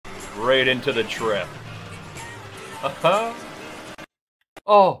Right into the trap.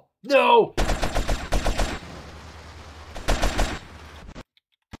 Oh, no!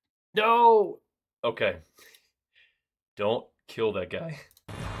 No! Okay. Don't kill that guy.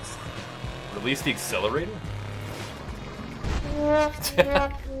 Release the accelerator?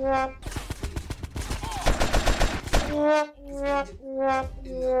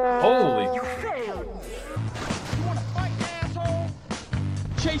 Holy! You wanna fight, asshole?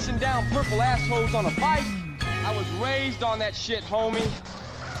 Chasing down purple assholes on a bike? I was raised on that shit, homie.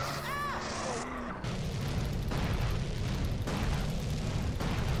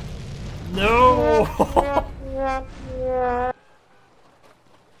 No!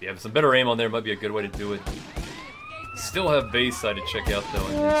 If you have some better aim on there, might be a good way to do it. Still have base side to check out though.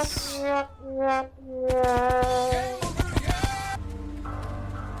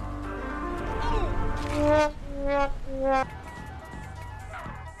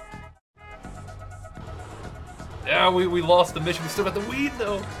 Yeah, we lost the mission. We still got the weed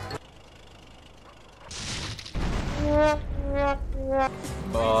though.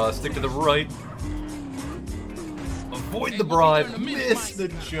 Stick to the right. Avoid the bribe. Miss the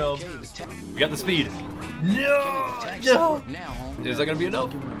jump. We got the speed. No! No! Is that gonna be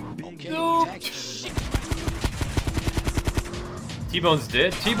enough? No! T-Bone's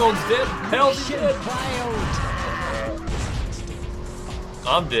dead. T-Bone's dead. Hell's dead.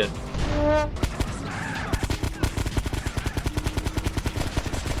 I'm dead.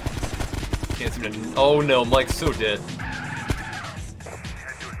 Can't seem to. Oh no, Mike's so dead.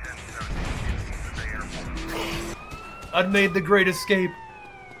 I'd made the great escape.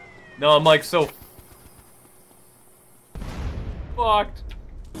 No, Mike's so fucked.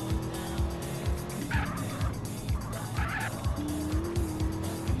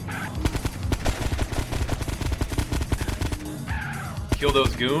 Kill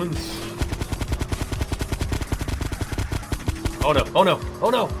those goons. Oh no, oh no, oh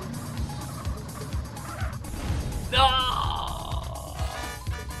no! No!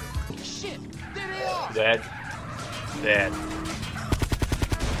 Shit, there they are. That.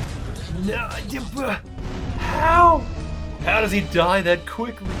 No, how? How does he die that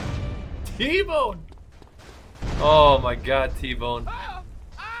quickly? T-Bone! Oh my god, T-Bone.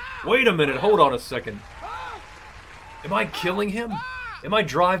 Wait a minute, hold on a second. Am I killing him? Am I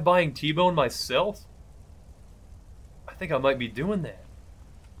drive-bying T-Bone myself? I think I might be doing that.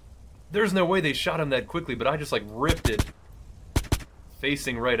 There's no way they shot him that quickly, but I just like ripped it.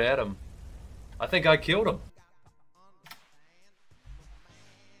 Facing right at him. I think I killed him.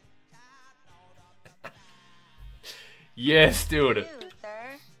 Yes, dude.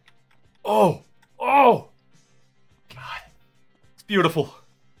 Oh! Oh! God. It's beautiful.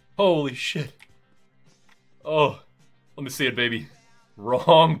 Holy shit. Oh. Let me see it, baby.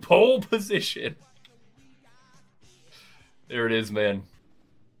 Wrong pole position. There it is, man.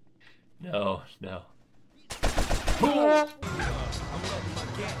 No, no. No.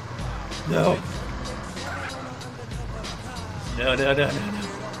 No. No, no, no, no, no.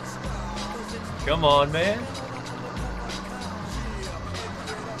 Come on, man.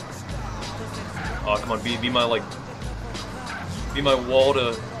 Oh, come on, be my, like, be my wall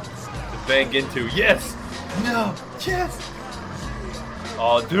to bank into. Yes! No! Yes!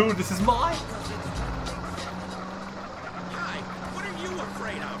 Oh, dude, this is mine! Hi, what are you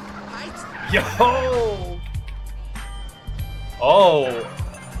afraid of? Heights? Yo! Oh!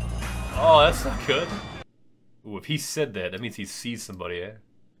 Oh, that's not good. Ooh, if he said that, that means he sees somebody, eh?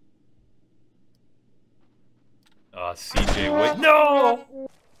 CJ, wait. No!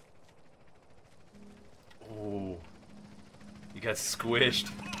 Oh. You got squished.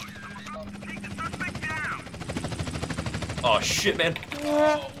 Oh shit, man.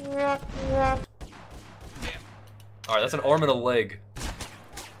 Alright, that's an arm and a leg.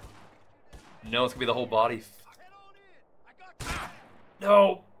 No, it's gonna be the whole body.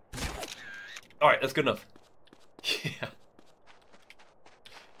 No! Alright, that's good enough. Yeah.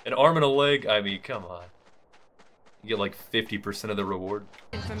 An arm and a leg, I mean, come on. You get like 50% of the reward.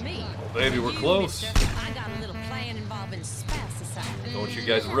 For me, Oh, baby, we're close. I got a little plan involving spasticide. Don't you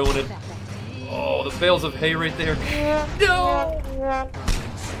guys ruin it. Oh, the bales of hay right there. No!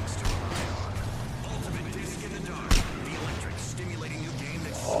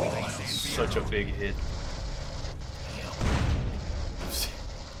 Oh, that's such a big hit.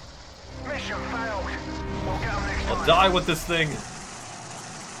 Mission failed. We'll get 'em next I'll time. die with this thing.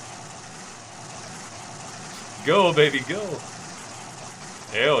 Go, baby, go.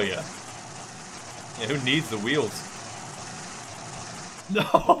 Hell yeah. Yeah, who needs the wheels?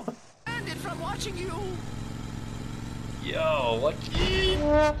 No! From watching you. Yo, what?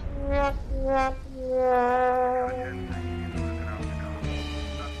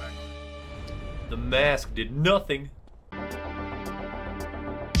 The mask did nothing.